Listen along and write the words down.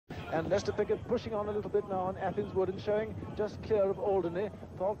And Lester Piggott pushing on a little bit now on Athens Wood and showing just clear of Alderney.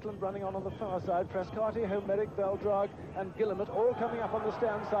 Falkland running on the far side. Frascati, Homeric, Valdrag and Guillemot all coming up on the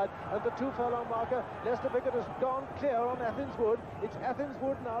stand side. And the 2 furlong marker, Lester Piggott has gone clear on Athens Wood. It's Athens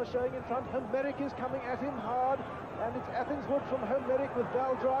Wood now showing in front. Homeric is coming at him hard. And it's Athens Wood from Homeric with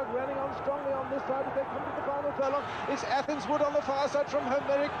Valdrag running on strongly on this side as they come to the final furlong. It's Athens Wood on the far side from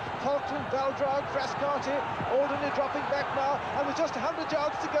Homeric. Falkland, Valdrag, Frascati, Alderney dropping back now. And with just 100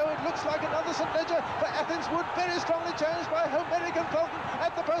 yards to go, it looks like another St. Ledger for Athens Wood. Very strongly challenged by Homeric and Falkland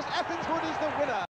at the post. Athens Wood is the winner.